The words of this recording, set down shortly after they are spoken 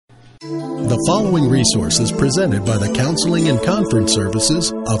The following resource is presented by the Counseling and Conference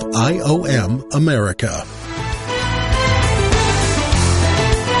Services of IOM America.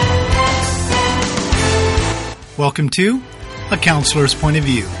 Welcome to A Counselor's Point of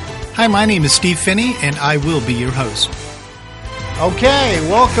View. Hi, my name is Steve Finney, and I will be your host. Okay,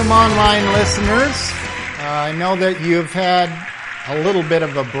 welcome online listeners. I know that you've had a little bit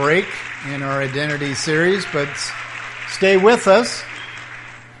of a break in our identity series, but stay with us.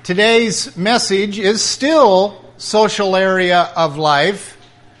 Today's message is still social area of life,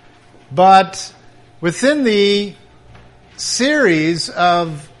 but within the series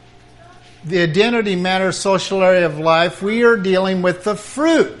of the Identity Matters social area of life, we are dealing with the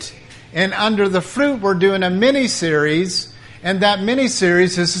fruit. And under the fruit, we're doing a mini-series, and that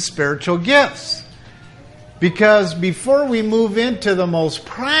mini-series is the spiritual gifts. Because before we move into the most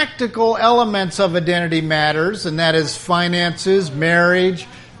practical elements of Identity Matters, and that is finances, marriage,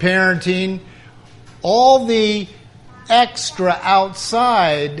 parenting, all the extra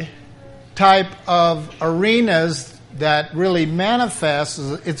outside type of arenas that really manifests,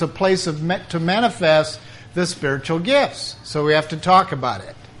 it's a place to manifest the spiritual gifts. So we have to talk about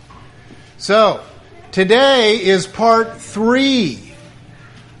it. So, today is part 3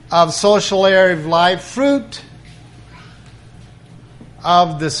 of social area of life, fruit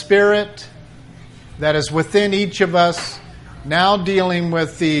of the Spirit that is within each of us, now dealing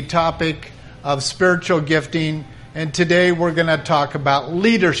with the topic of spiritual gifting, and today we're going to talk about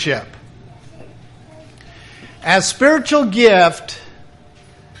leadership. As spiritual gift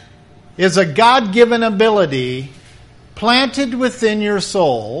is a God-given ability planted within your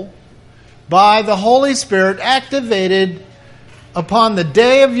soul by the Holy Spirit, activated upon the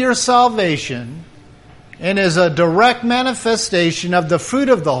day of your salvation, and is a direct manifestation of the fruit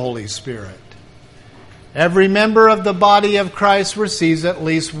of the Holy Spirit. Every member of the body of Christ receives at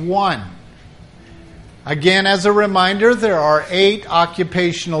least one. Again, as a reminder, there are 8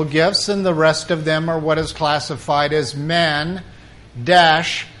 occupational gifts, and the rest of them are what is classified as manifestation.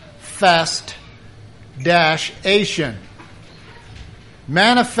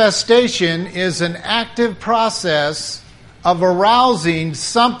 Manifestation is an active process of arousing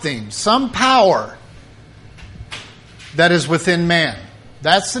something, some power that is within man.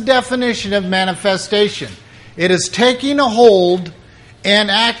 That's the definition of manifestation. It is taking a hold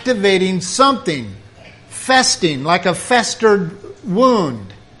and activating something. Festing, like a festered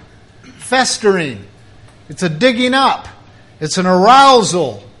wound. Festering. It's a digging up. It's an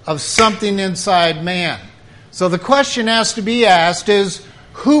arousal of something inside man. So the question has to be asked is,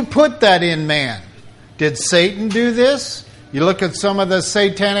 who put that in man? Did Satan do this? You look at some of the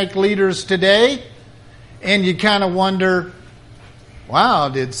satanic leaders today, and you kind of wonder, wow,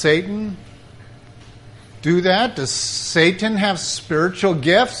 did Satan do that? Does Satan have spiritual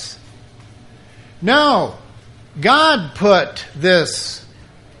gifts? No, God put this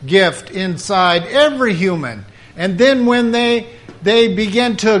gift inside every human. And then when they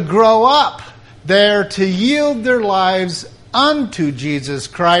begin to grow up, they're to yield their lives unto Jesus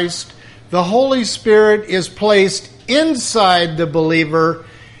Christ. The Holy Spirit is placed inside the believer,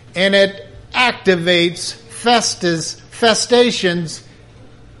 and it activates festations,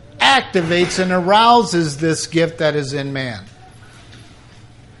 activates and arouses this gift that is in man.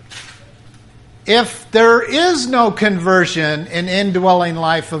 If there is no conversion and indwelling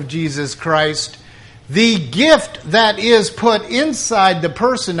life of Jesus Christ, the gift that is put inside the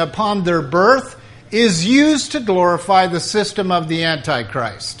person upon their birth is used to glorify the system of the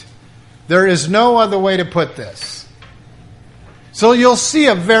Antichrist. There is no other way to put this. So you'll see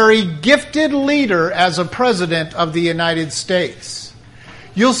a very gifted leader as a president of the United States.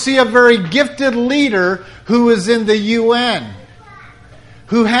 You'll see a very gifted leader who is in the UN,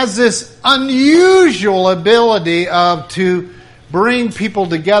 who has this unusual ability to bring people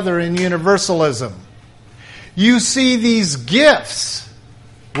together in universalism. You see these gifts,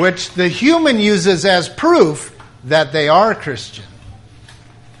 which the human uses as proof that they are Christian,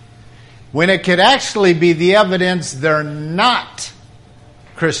 when it could actually be the evidence they're not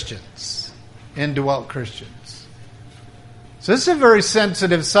Christians, indwelt Christians. So this is a very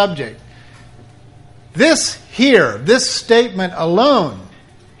sensitive subject. This statement alone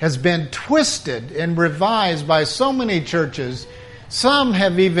has been twisted and revised by so many churches. Some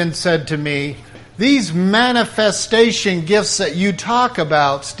have even said to me, these manifestation gifts that you talk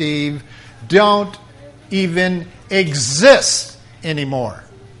about, Steve, don't even exist anymore.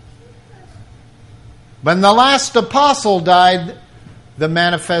 When the last apostle died, the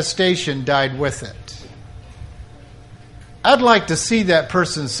manifestation died with it. I'd like to see that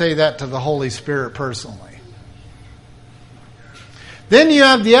person say that to the Holy Spirit personally. Then you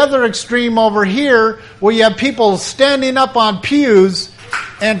have the other extreme over here where you have people standing up on pews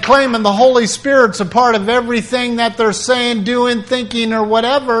and claiming the Holy Spirit's a part of everything that they're saying, doing, thinking, or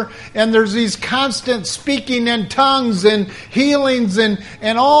whatever. And there's these constant speaking in tongues and healings and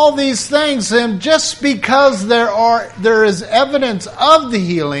all these things. And just because there is evidence of the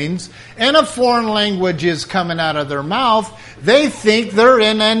healings and a foreign language is coming out of their mouth, they think they're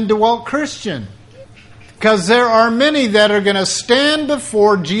an indwelt Christian. Because there are many that are going to stand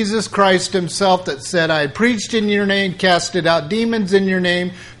before Jesus Christ himself that said, I preached in your name, casted out demons in your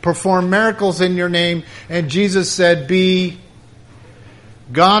name, performed miracles in your name. And Jesus said, be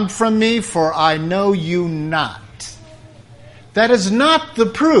gone from me, for I know you not. That is not the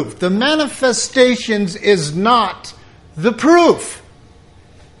proof. The manifestations is not the proof.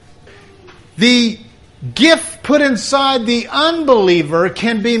 The gift put inside the unbeliever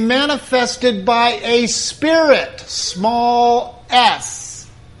can be manifested by a spirit, small s.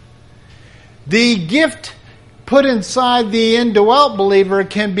 The gift put inside the indwelt believer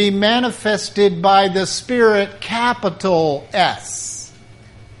can be manifested by the Spirit, capital S.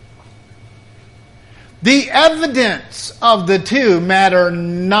 The evidence of the two matter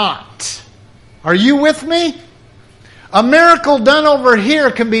not. Are you with me? A miracle done over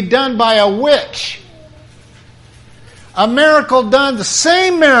here can be done by a witch. A miracle done, the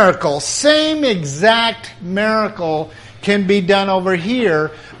same miracle, same exact miracle can be done over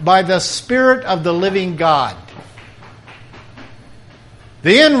here by the Spirit of the living God.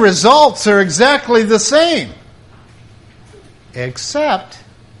 The end results are exactly the same. Except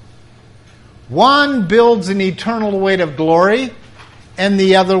one builds an eternal weight of glory and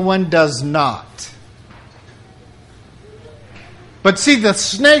the other one does not. But see, the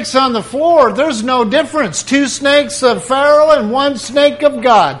snakes on the floor, there's no difference. 2 snakes of Pharaoh and 1 snake of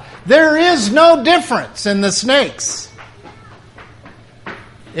God. There is no difference in the snakes.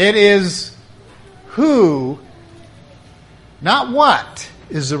 It is who, not what,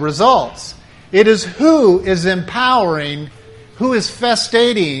 is the results. It is who is empowering, who is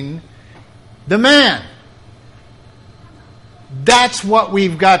festating the man. That's what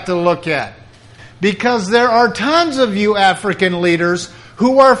we've got to look at. Because there are tons of you African leaders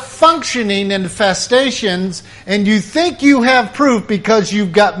who are functioning in festations, and you think you have proof because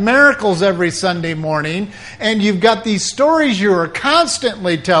you've got miracles every Sunday morning, and you've got these stories you are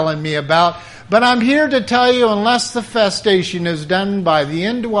constantly telling me about. But I'm here to tell you, unless the festation is done by the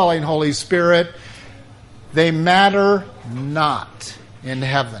indwelling Holy Spirit, they matter not in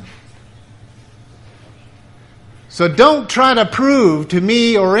heaven. So don't try to prove to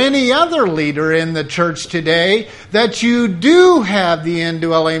me or any other leader in the church today that you do have the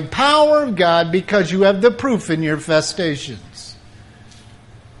indwelling power of God because you have the proof in your festations.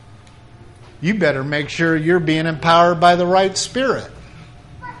 You better make sure you're being empowered by the right Spirit.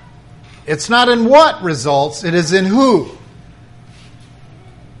 It's not in what results, it is in who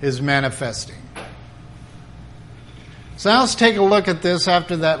is manifesting. So now let's take a look at this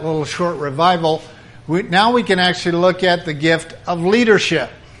after that little short revival. Now we can actually look at the gift of leadership.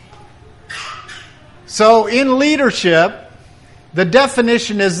 So in leadership, the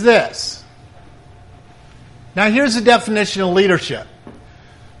definition is this. Now here's the definition of leadership.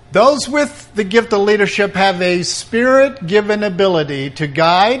 Those with the gift of leadership have a Spirit-given ability to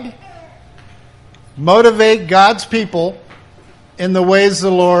guide, motivate God's people in the ways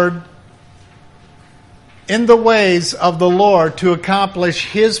of the Lord to accomplish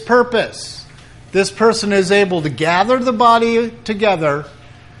His purpose. This person is able to gather the body together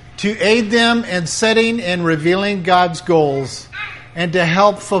to aid them in setting and revealing God's goals and to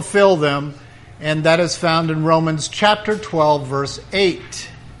help fulfill them. And that is found in Romans chapter 12, verse 8.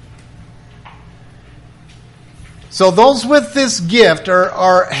 So those with this gift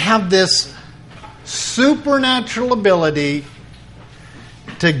have this supernatural ability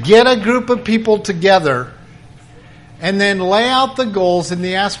to get a group of people together and then lay out the goals and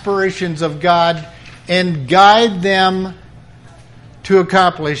the aspirations of God and guide them to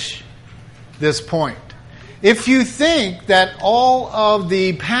accomplish this point. If you think that all of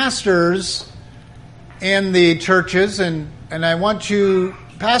the pastors in the churches, and I want you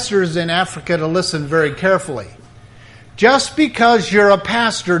pastors in Africa to listen very carefully, just because you're a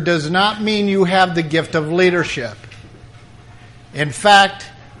pastor does not mean you have the gift of leadership. In fact,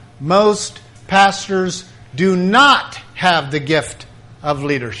 most pastors do not have the gift of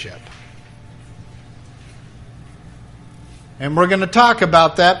leadership. And we're going to talk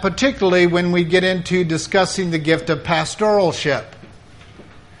about that, particularly when we get into discussing the gift of pastoralship.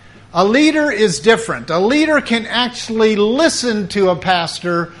 A leader is different. A leader can actually listen to a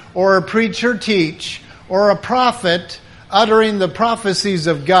pastor or a preacher teach or a prophet uttering the prophecies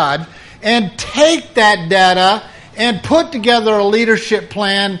of God, and take that data and put together a leadership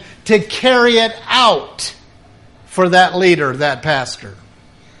plan to carry it out for that leader, that pastor.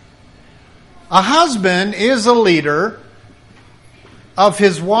 A husband is a leader of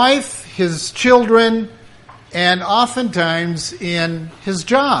his wife, his children, and oftentimes in his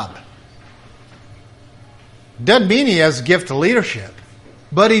job. Doesn't mean he has a gift of leadership,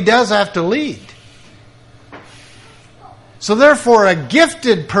 but he does have to lead. So therefore, a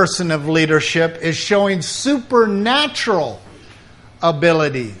gifted person of leadership is showing supernatural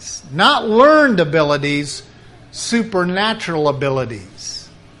abilities, not learned abilities, supernatural abilities.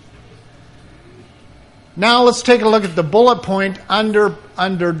 Now let's take a look at the bullet point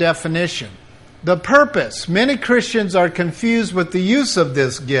under definition. The purpose. Many Christians are confused with the use of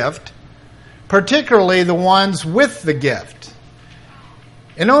this gift, particularly the ones with the gift.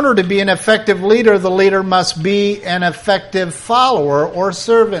 In order to be an effective leader, the leader must be an effective follower or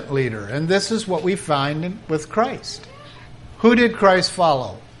servant leader. And this is what we find with Christ. Who did Christ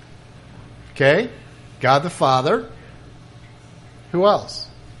follow? Okay, God the Father. Who else?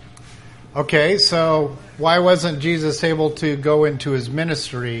 Okay, so why wasn't Jesus able to go into his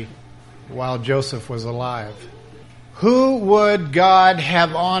ministry while Joseph was alive? Who would God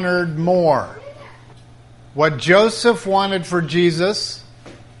have honored more? What Joseph wanted for Jesus,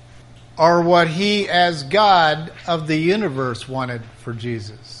 or what he as God of the universe wanted for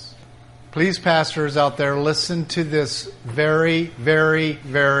Jesus? Please, pastors out there, listen to this very, very,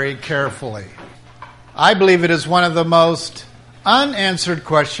 very carefully. I believe it is one of the most unanswered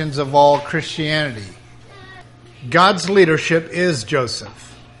questions of all Christianity. God's leadership is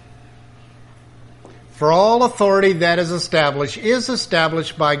Joseph. For all authority that is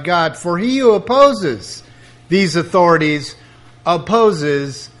established by God. For he who opposes these authorities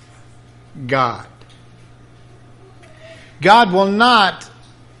opposes God. God will not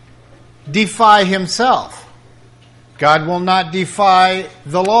defy himself. God will not defy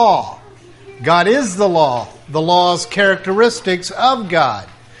the law. God is the law. The law's characteristics of God.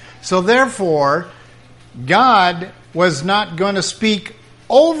 So therefore, God was not going to speak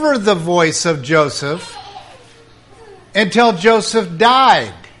over the voice of Joseph until Joseph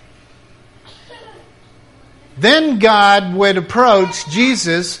died. Then God would approach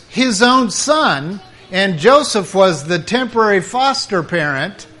Jesus, his own son, and Joseph was the temporary foster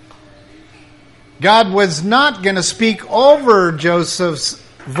parent. God was not going to speak over Joseph's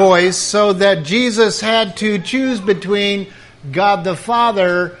voice so that Jesus had to choose between God the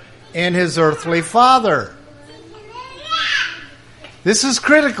Father and his earthly father. This is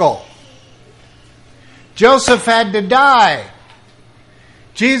critical. Joseph had to die.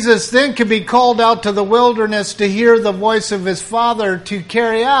 Jesus then could be called out to the wilderness to hear the voice of his Father to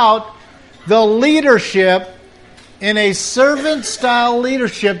carry out the leadership in a servant-style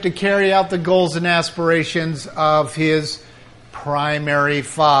leadership to carry out the goals and aspirations of his primary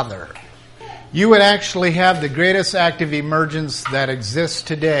father. You would actually have the greatest act of emergence that exists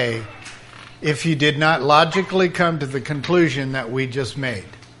today if you did not logically come to the conclusion that we just made.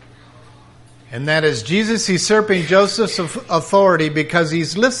 And that is Jesus usurping Joseph's authority because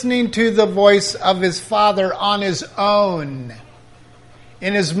he's listening to the voice of his father on his own.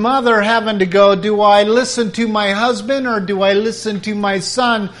 And his mother having to go, do I listen to my husband or do I listen to my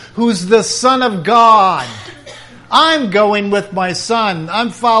son who's the Son of God? I'm going with my son. I'm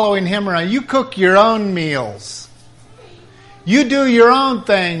following him around. You cook your own meals. You do your own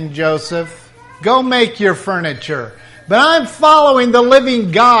thing, Joseph. Go make your furniture. But I'm following the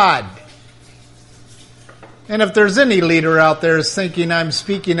living God. And if there's any leader out there thinking I'm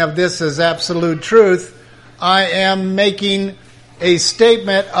speaking of this as absolute truth, I am making a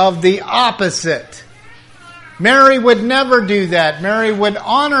statement of the opposite. Mary would never do that. Mary would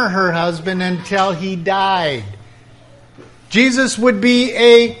honor her husband until he died. Jesus would be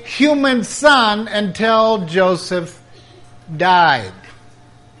a human son until Joseph died.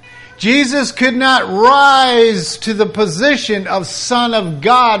 Jesus could not rise to the position of Son of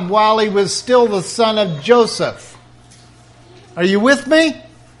God while he was still the son of Joseph. Are you with me?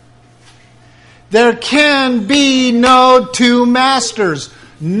 There can be no two masters.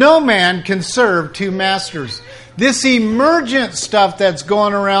 No man can serve two masters. This emergent stuff that's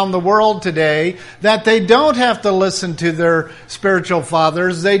going around the world today, that they don't have to listen to their spiritual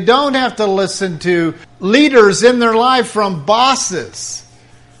fathers, they don't have to listen to leaders in their life, from bosses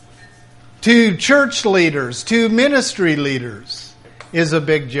to church leaders, to ministry leaders, is a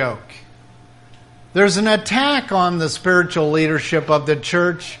big joke. There's an attack on the spiritual leadership of the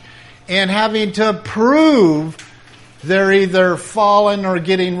church and having to prove they're either fallen or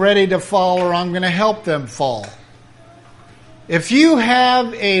getting ready to fall, or I'm going to help them fall. If you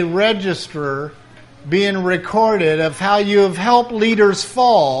have a register being recorded of how you have helped leaders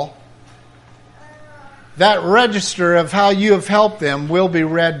fall, that register of how you have helped them will be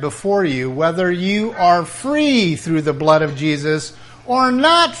read before you, whether you are free through the blood of Jesus or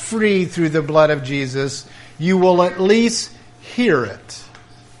not free through the blood of Jesus, you will at least hear it.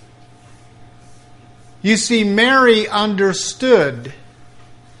 You see, Mary understood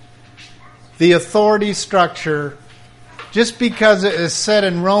the authority structure. Just because it is said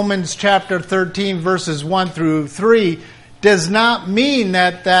in Romans chapter 13, verses 1 through 3, does not mean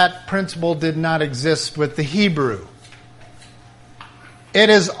that that principle did not exist with the Hebrew. It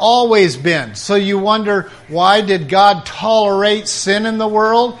has always been. So you wonder, why did God tolerate sin in the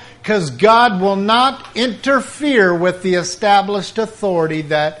world? Because God will not interfere with the established authority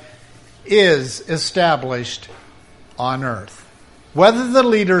that is established on earth. Whether the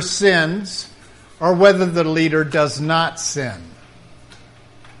leader sins or whether the leader does not sin.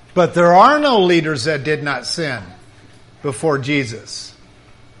 But there are no leaders that did not sin before Jesus.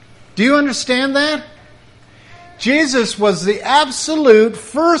 Do you understand that? Jesus was the absolute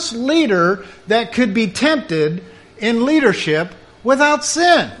first leader that could be tempted in leadership without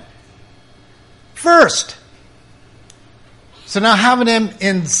sin. First. So now having him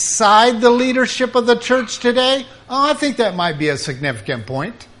inside the leadership of the church today, I think that might be a significant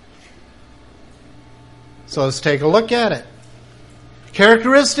point. So let's take a look at it.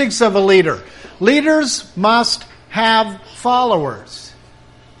 Characteristics of a leader. Leaders must have followers.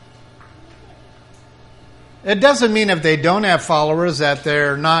 It doesn't mean if they don't have followers that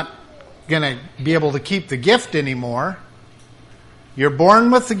they're not going to be able to keep the gift anymore. You're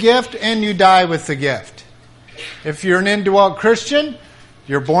born with the gift and you die with the gift. If you're an indwelt Christian,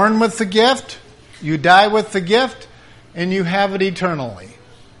 you're born with the gift, you die with the gift, and you have it eternally.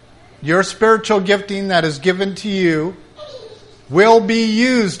 Your spiritual gifting that is given to you will be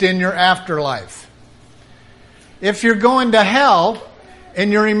used in your afterlife. If you're going to hell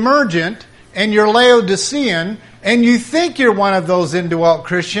and you're emergent and you're Laodicean and you think you're one of those indwelt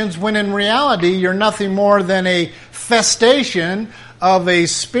Christians, when in reality you're nothing more than a festation of a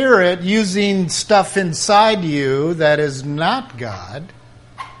spirit using stuff inside you that is not God,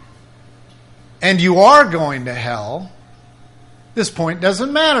 and you are going to hell, this point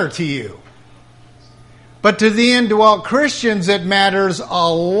doesn't matter to you. But to the indwelt Christians, it matters a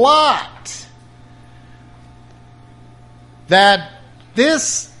lot that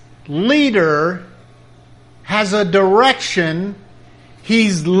this leader has a direction.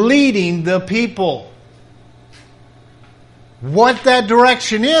 He's leading the people. What that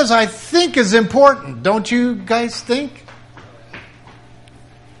direction is, I think, is important. Don't you guys think?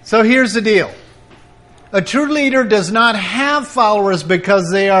 So here's the deal. A true leader does not have followers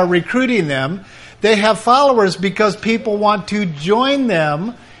because they are recruiting them. They have followers because people want to join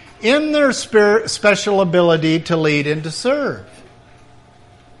them in their special ability to lead and to serve.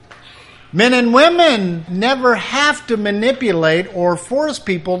 Men and women never have to manipulate or force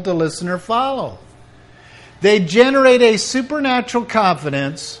people to listen or follow. They generate a supernatural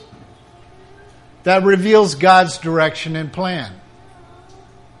confidence that reveals God's direction and plan.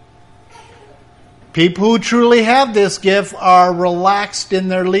 People who truly have this gift are relaxed in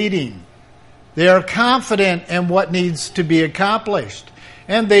their leading. They are confident in what needs to be accomplished.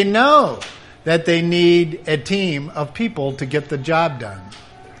 And they know that they need a team of people to get the job done.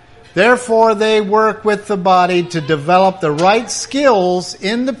 Therefore, they work with the body to develop the right skills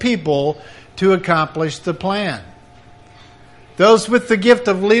in the people to accomplish the plan. Those with the gift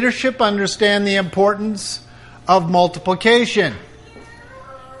of leadership understand the importance of multiplication.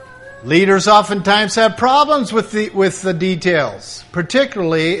 Leaders oftentimes have problems with the details,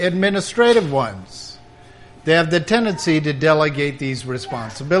 particularly administrative ones. They have the tendency to delegate these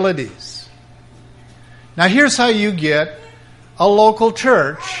responsibilities. Now here's how you get a local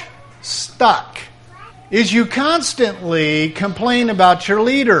church stuck. Is you constantly complain about your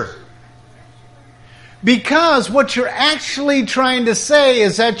leader. Because what you're actually trying to say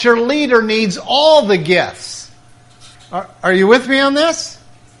is that your leader needs all the gifts. Are you with me on this?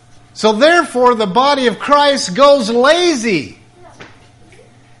 So therefore, the body of Christ goes lazy.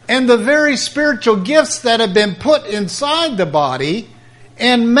 And the very spiritual gifts that have been put inside the body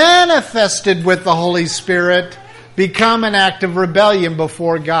and manifested with the Holy Spirit become an act of rebellion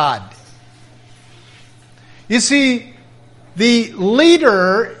before God. You see, the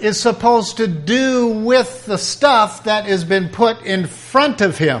leader is supposed to do with the stuff that has been put in front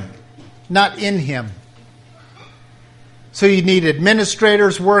of him, not in him. So you need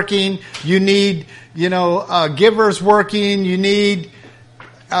administrators working, you need, givers working, you need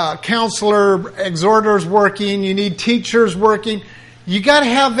counselor, exhorters working. You need teachers working. You got to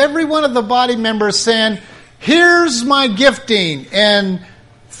have every one of the body members saying, here's my gifting, and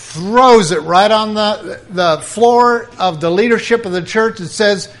throws it right on the floor of the leadership of the church and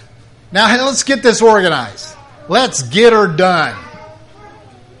says, now let's get this organized. Let's get her done.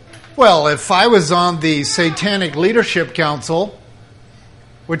 Well, if I was on the Satanic Leadership Council,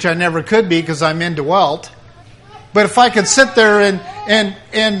 which I never could be because I'm indwelt, but if I could sit there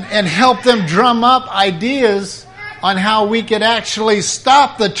and help them drum up ideas on how we could actually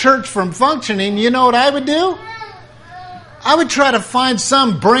stop the church from functioning, you know what I would do? I would try to find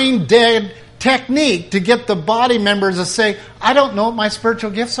some brain-dead technique to get the body members to say, I don't know what my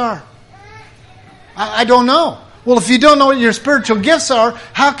spiritual gifts are. I don't know. Well, if you don't know what your spiritual gifts are,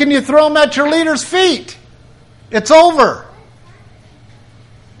 how can you throw them at your leader's feet? It's over.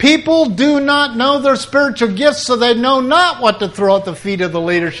 People do not know their spiritual gifts, so they know not what to throw at the feet of the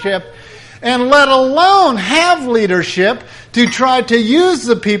leadership, and let alone have leadership to try to use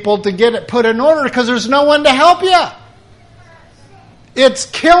the people to get it put in order because there's no one to help you. It's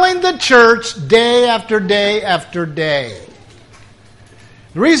killing the church day after day after day.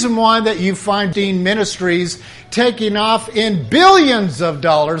 The reason why that you find teen ministries taking off in billions of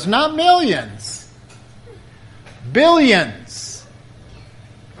dollars, not millions, billions,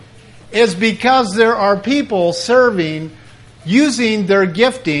 is because there are people serving, using their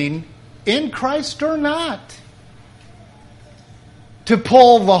gifting, in Christ or not, to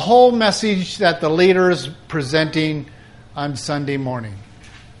pull the whole message that the leader is presenting on Sunday morning.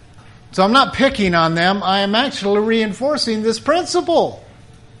 So I'm not picking on them. I am actually reinforcing this principle.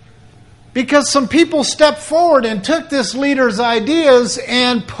 Because some people stepped forward and took this leader's ideas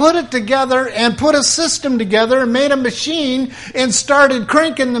and put it together and put a system together and made a machine and started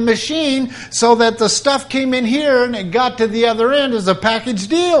cranking the machine so that the stuff came in here and it got to the other end as a package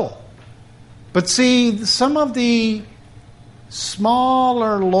deal. But see, some of the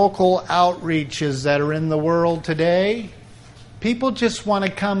smaller local outreaches that are in the world today, people just want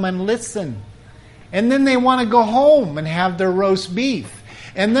to come and listen. And then they want to go home and have their roast beef.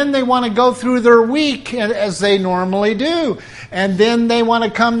 And then they want to go through their week as they normally do. And then they want to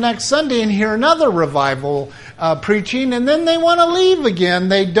come next Sunday and hear another revival preaching. And then they want to leave again.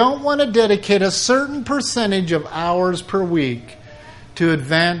 They don't want to dedicate a certain percentage of hours per week to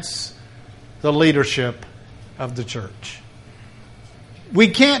advance the leadership of the church. We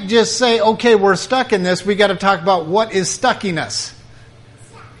can't just say, okay, we're stuck in this. We got to talk about what is stucking us.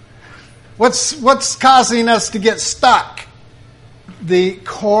 What's causing us to get stuck? The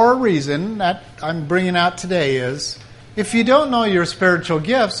core reason that I'm bringing out today is, if you don't know your spiritual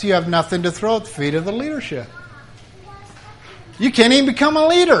gifts, you have nothing to throw at the feet of the leadership. You can't even become a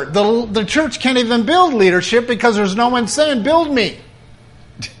leader. The church can't even build leadership because there's no one saying, build me.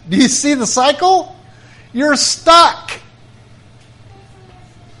 Do you see the cycle? You're stuck.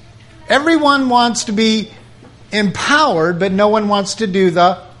 Everyone wants to be empowered, but no one wants to do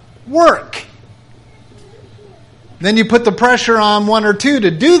the work. Then you put the pressure on one or two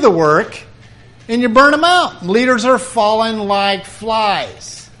to do the work, and you burn them out. Leaders are falling like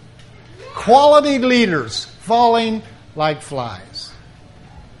flies. Quality leaders falling like flies.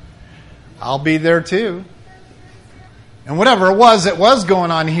 I'll be there too. And whatever it was going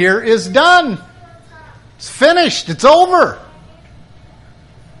on here is done. It's finished. It's over.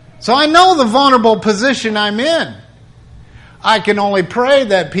 So I know the vulnerable position I'm in. I can only pray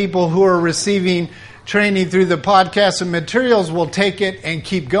that people who are receiving training through the podcasts and materials will take it and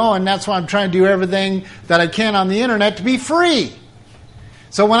keep going. That's why I'm trying to do everything that I can on the internet to be free.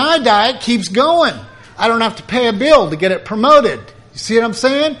 So when I die, it keeps going. I don't have to pay a bill to get it promoted. You see what I'm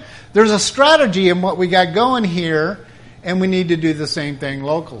saying? There's a strategy in what we got going here, and we need to do the same thing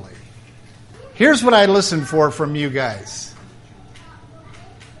locally. Here's what I listen for from you guys.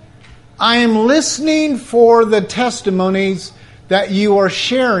 I am listening for the testimonies that you are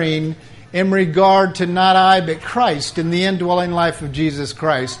sharing in regard to not I, but Christ in the indwelling life of Jesus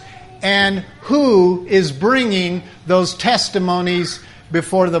Christ, and who is bringing those testimonies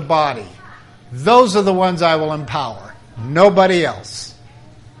before the body. Those are the ones I will empower. Nobody else.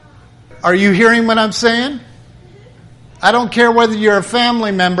 Are you hearing what I'm saying? I don't care whether you're a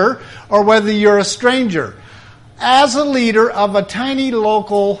family member or whether you're a stranger. As a leader of a tiny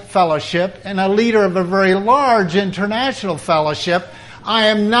local fellowship and a leader of a very large international fellowship, I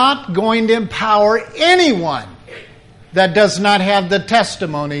am not going to empower anyone that does not have the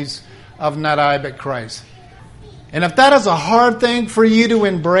testimonies of not I, but Christ. And if that is a hard thing for you to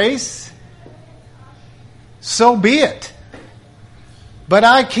embrace, so be it. But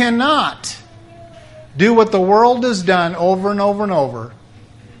I cannot do what the world has done over and over and over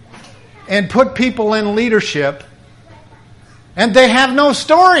and put people in leadership, and they have no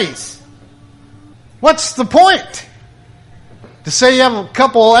stories. What's the point? To say you have a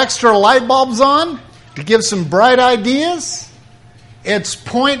couple extra light bulbs on? To give some bright ideas? It's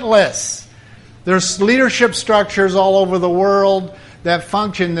pointless. There's leadership structures all over the world that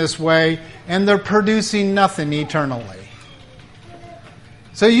function this way, and they're producing nothing eternally.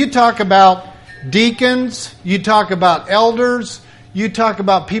 So you talk about deacons, you talk about elders, you talk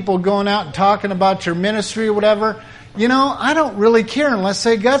about people going out and talking about your ministry or whatever. You know, I don't really care unless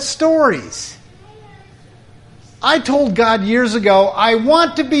they got stories. I told God years ago, I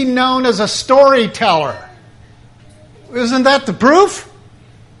want to be known as a storyteller. Isn't that the proof?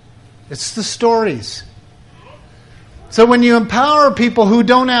 It's the stories. So when you empower people who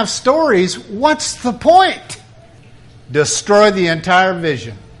don't have stories, what's the point? Destroy the entire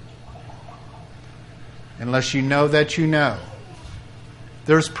vision. Unless you know that you know.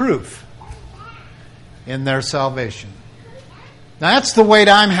 There's proof in their salvation. Now that's the weight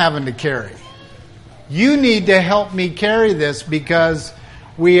I'm having to carry. You need to help me carry this because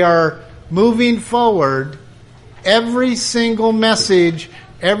we are moving forward. Every single message,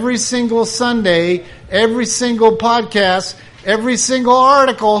 every single Sunday, every single podcast, every single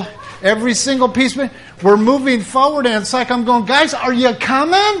article, every single piece of it, we're moving forward, and it's like I'm going, guys, are you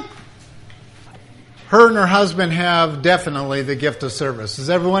coming? Her and her husband have definitely the gift of service. Does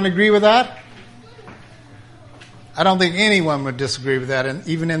everyone agree with that? I don't think anyone would disagree with that,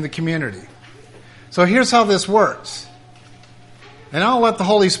 even in the community. So here's how this works. And I'll let the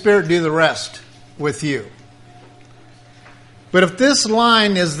Holy Spirit do the rest with you. But if this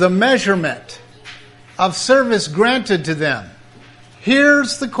line is the measurement of service granted to them,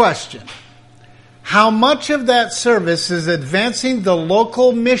 here's the question. How much of that service is advancing the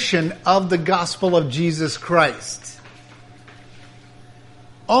local mission of the gospel of Jesus Christ?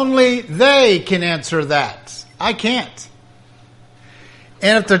 Only they can answer that. I can't.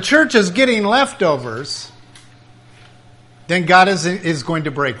 And if the church is getting leftovers, then God is going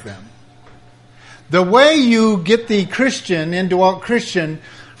to break them. The way you get the Christian, indwelt Christian,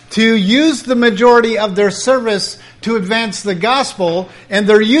 to use the majority of their service to advance the gospel, and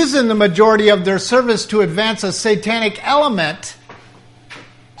they're using the majority of their service to advance a satanic element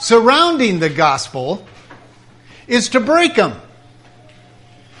surrounding the gospel, is to break them.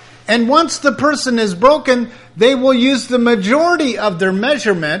 And once the person is broken, they will use the majority of their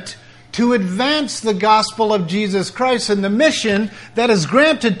measurement to advance the gospel of Jesus Christ and the mission that is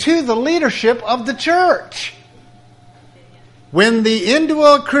granted to the leadership of the church. When the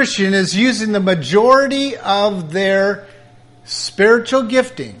indwelt Christian is using the majority of their spiritual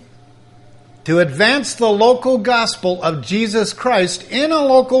gifting to advance the local gospel of Jesus Christ in a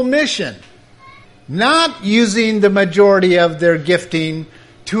local mission, not using the majority of their gifting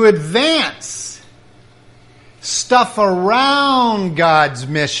to advance stuff around God's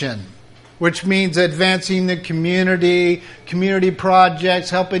mission, which means advancing the community projects,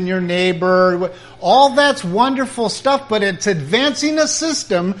 helping your neighbor. All that's wonderful stuff, but it's advancing a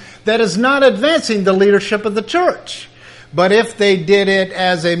system that is not advancing the leadership of the church. But if they did it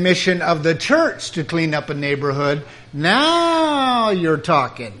as a mission of the church to clean up a neighborhood, now you're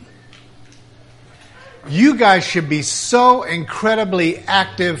talking. You guys should be so incredibly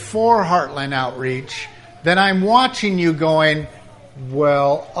active for Heartland Outreach that I'm watching you going,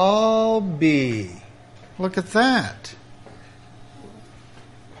 well, I'll be. Look at that.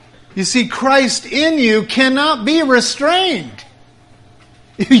 You see, Christ in you cannot be restrained.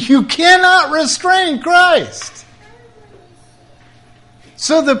 You cannot restrain Christ.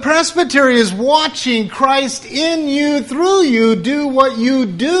 So the presbytery is watching Christ in you, through you, do what you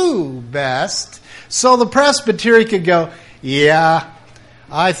do best. So the presbytery could go, yeah,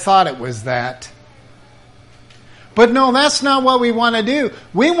 I thought it was that. But no, that's not what we want to do.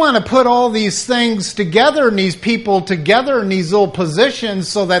 We want to put all these things together and these people together in these little positions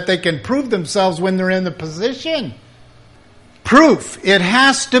so that they can prove themselves when they're in the position. Proof. It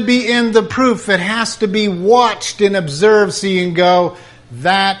has to be in the proof. It has to be watched and observed so you can go,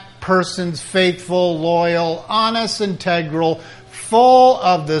 that person's faithful, loyal, honest, integral, full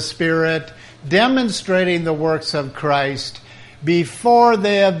of the Spirit, demonstrating the works of Christ before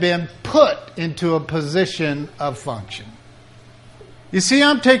they have been put into a position of function. You see,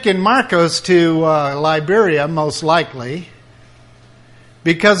 I'm taking Marcos to Liberia, most likely,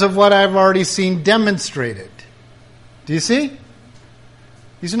 because of what I've already seen demonstrated. Do you see?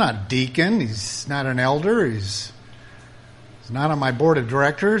 He's not a deacon. He's not an elder. He's not on my board of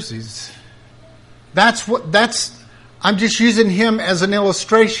directors. I'm just using him as an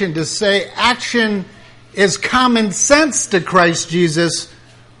illustration to say action is common sense to Christ Jesus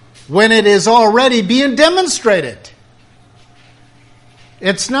when it is already being demonstrated.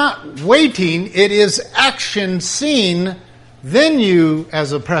 It's not waiting, it is action seen. Then you,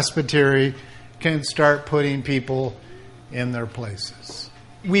 as a presbytery, can start putting people in their places.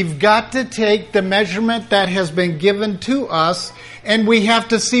 We've got to take the measurement that has been given to us, and we have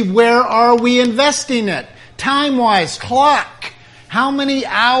to see where are we investing it. Time-wise, clock. How many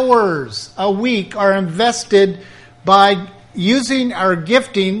hours a week are invested by using our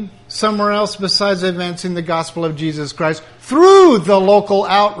gifting somewhere else besides advancing the gospel of Jesus Christ through the local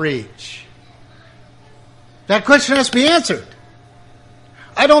outreach? That question has to be answered.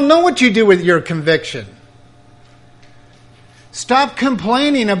 I don't know what you do with your conviction. Stop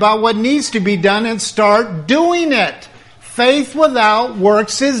complaining about what needs to be done and start doing it. Faith without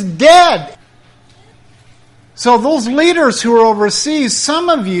works is dead. So those leaders who are overseas, some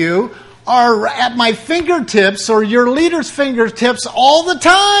of you are at my fingertips or your leaders' fingertips all the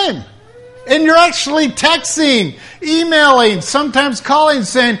time. And you're actually texting, emailing, sometimes calling,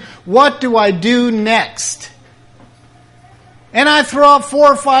 saying, what do I do next? And I throw out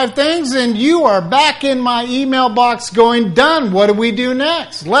 4 or 5 things, and you are back in my email box going, done. What do we do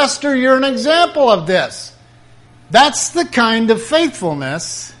next? Lester, you're an example of this. That's the kind of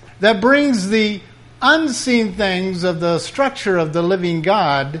faithfulness that brings the unseen things of the structure of the living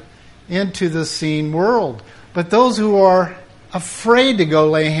God into the seen world. But those who are afraid to go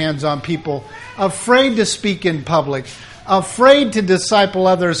lay hands on people, afraid to speak in public, afraid to disciple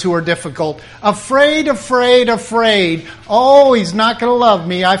others who are difficult, afraid. Oh, he's not going to love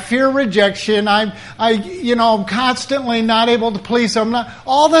me. I fear rejection. I'm constantly not able to please him.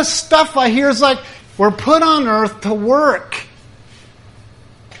 All this stuff I hear is like we're put on earth to work.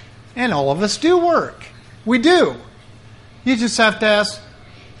 And all of us do work. We do. You just have to ask,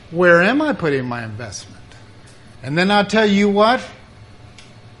 where am I putting my investment? And then I'll tell you what,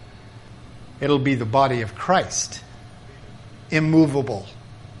 it'll be the body of Christ. Immovable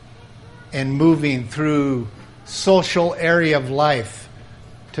and moving through social area of life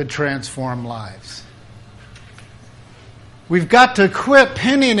to transform lives. We've got to quit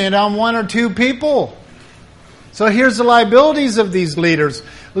pinning it on 1 or 2 people. So here's the liabilities of these leaders.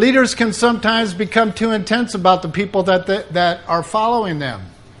 Leaders can sometimes become too intense about the people that are following them.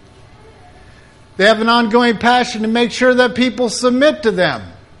 They have an ongoing passion to make sure that people submit to them.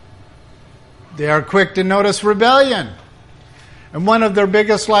 They are quick to notice rebellion. And one of their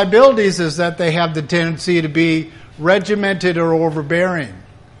biggest liabilities is that they have the tendency to be regimented or overbearing.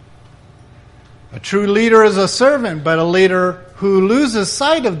 A true leader is a servant, but a leader who loses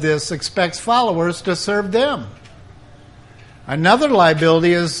sight of this expects followers to serve them. Another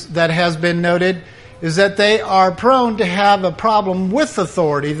liability that has been noted is that they are prone to have a problem with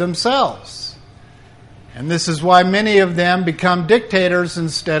authority themselves. And this is why many of them become dictators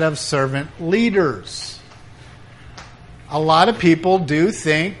instead of servant leaders. A lot of people do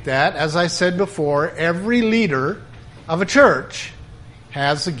think that, as I said before, every leader of a church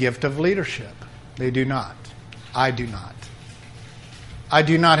has the gift of leadership. They do not. I do not. I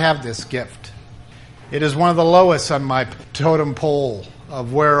do not have this gift. It is one of the lowest on my totem pole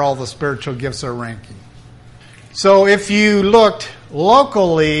of where all the spiritual gifts are ranking. So if you looked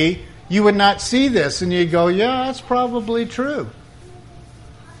locally, you would not see this, and you'd go, yeah, that's probably true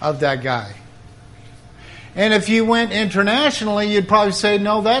of that guy. And if you went internationally, you'd probably say,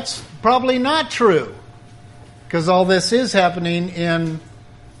 no, that's probably not true. Because all this is happening in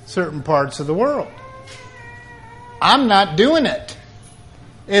certain parts of the world. I'm not doing it.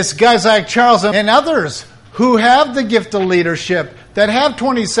 It's guys like Charles and others who have the gift of leadership, that have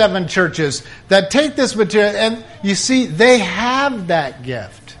 27 churches, that take this material, and you see, they have that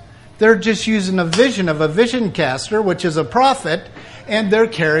gift. They're just using a vision of a vision caster, which is a prophet, and they're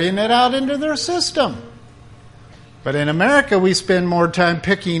carrying it out into their system. But in America, we spend more time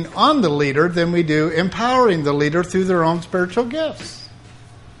picking on the leader than we do empowering the leader through their own spiritual gifts.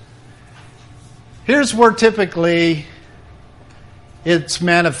 Here's where typically it's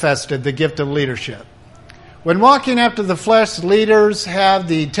manifested, the gift of leadership. When walking after the flesh, leaders have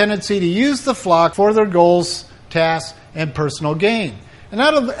the tendency to use the flock for their goals, tasks, and personal gain. In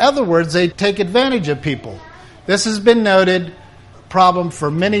other words, they take advantage of people. This has been noted, problem for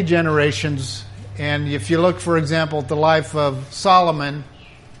many generations. And if you look, for example, at the life of Solomon,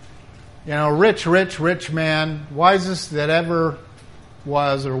 rich man, wisest that ever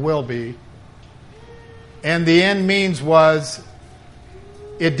was or will be. And the end means was,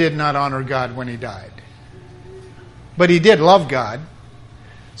 it did not honor God when he died. But he did love God.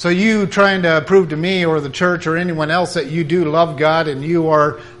 So you trying to prove to me or the church or anyone else that you do love God and you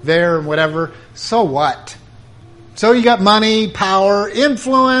are there and whatever, so what? So you got money, power,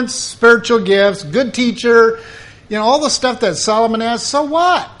 influence, spiritual gifts, good teacher, all the stuff that Solomon has. So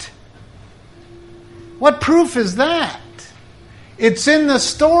what? What proof is that? It's in the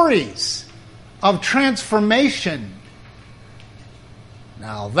stories of transformation.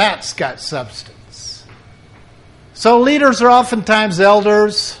 Now that's got substance. So leaders are oftentimes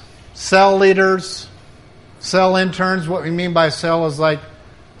elders, cell leaders, cell interns. What we mean by cell is like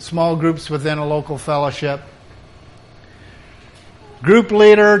small groups within a local fellowship. Group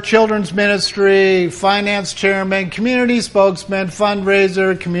leader, children's ministry, finance chairman, community spokesman,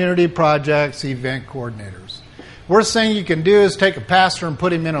 fundraiser, community projects, event coordinators. Worst thing you can do is take a pastor and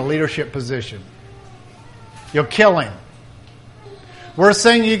put him in a leadership position. You'll kill him. Worst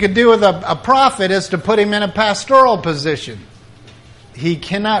thing you could do with a prophet is to put him in a pastoral position. He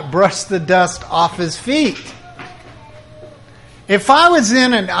cannot brush the dust off his feet. If I was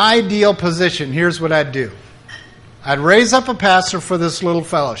in an ideal position, here's what I'd do. I'd raise up a pastor for this little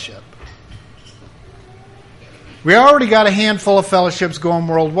fellowship. We already got a handful of fellowships going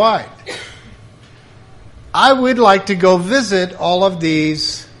worldwide. I would like to go visit all of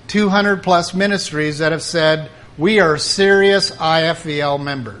these 200 plus ministries that have said, we are serious IFEL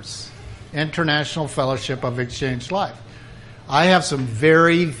members, International Fellowship of Exchanged Life. I have some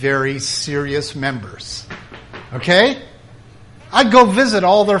very, very serious members. Okay? I'd go visit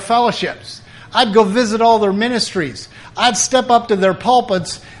all their fellowships. I'd go visit all their ministries. I'd step up to their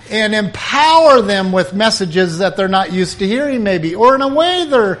pulpits and empower them with messages that they're not used to hearing maybe. Or in a way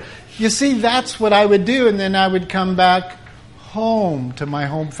that's what I would do. And then I would come back home to my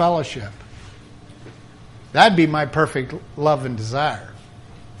home fellowship. That'd be my perfect love and desire.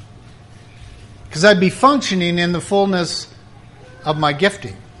 Because I'd be functioning in the fullness of my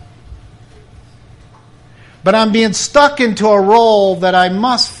gifting. But I'm being stuck into a role that I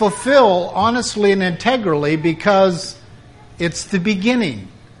must fulfill honestly and integrally because it's the beginning.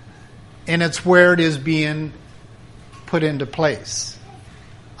 And it's where it is being put into place.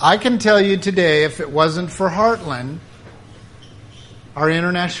 I can tell you today, if it wasn't for Heartland, our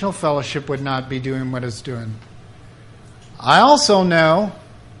international fellowship would not be doing what it's doing. I also know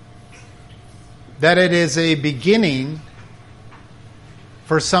that it is a beginning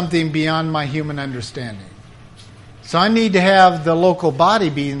for something beyond my human understanding. So I need to have the local body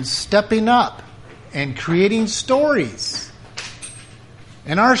being stepping up and creating stories.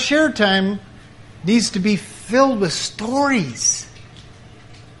 And our share time needs to be filled with stories.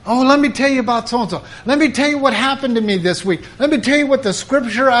 Oh, let me tell you about so-and-so. Let me tell you what happened to me this week. Let me tell you what the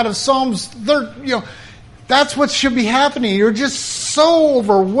scripture out of Psalms, that's what should be happening. You're just so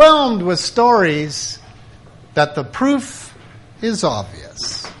overwhelmed with stories that the proof is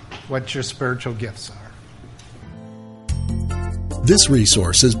obvious what your spiritual gifts are. This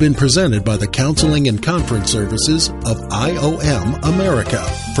resource has been presented by the Counseling and Conference Services of IOM America.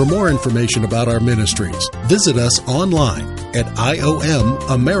 For more information about our ministries, visit us online at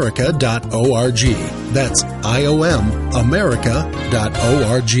IOMAmerica.org. That's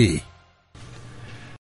IOMAmerica.org.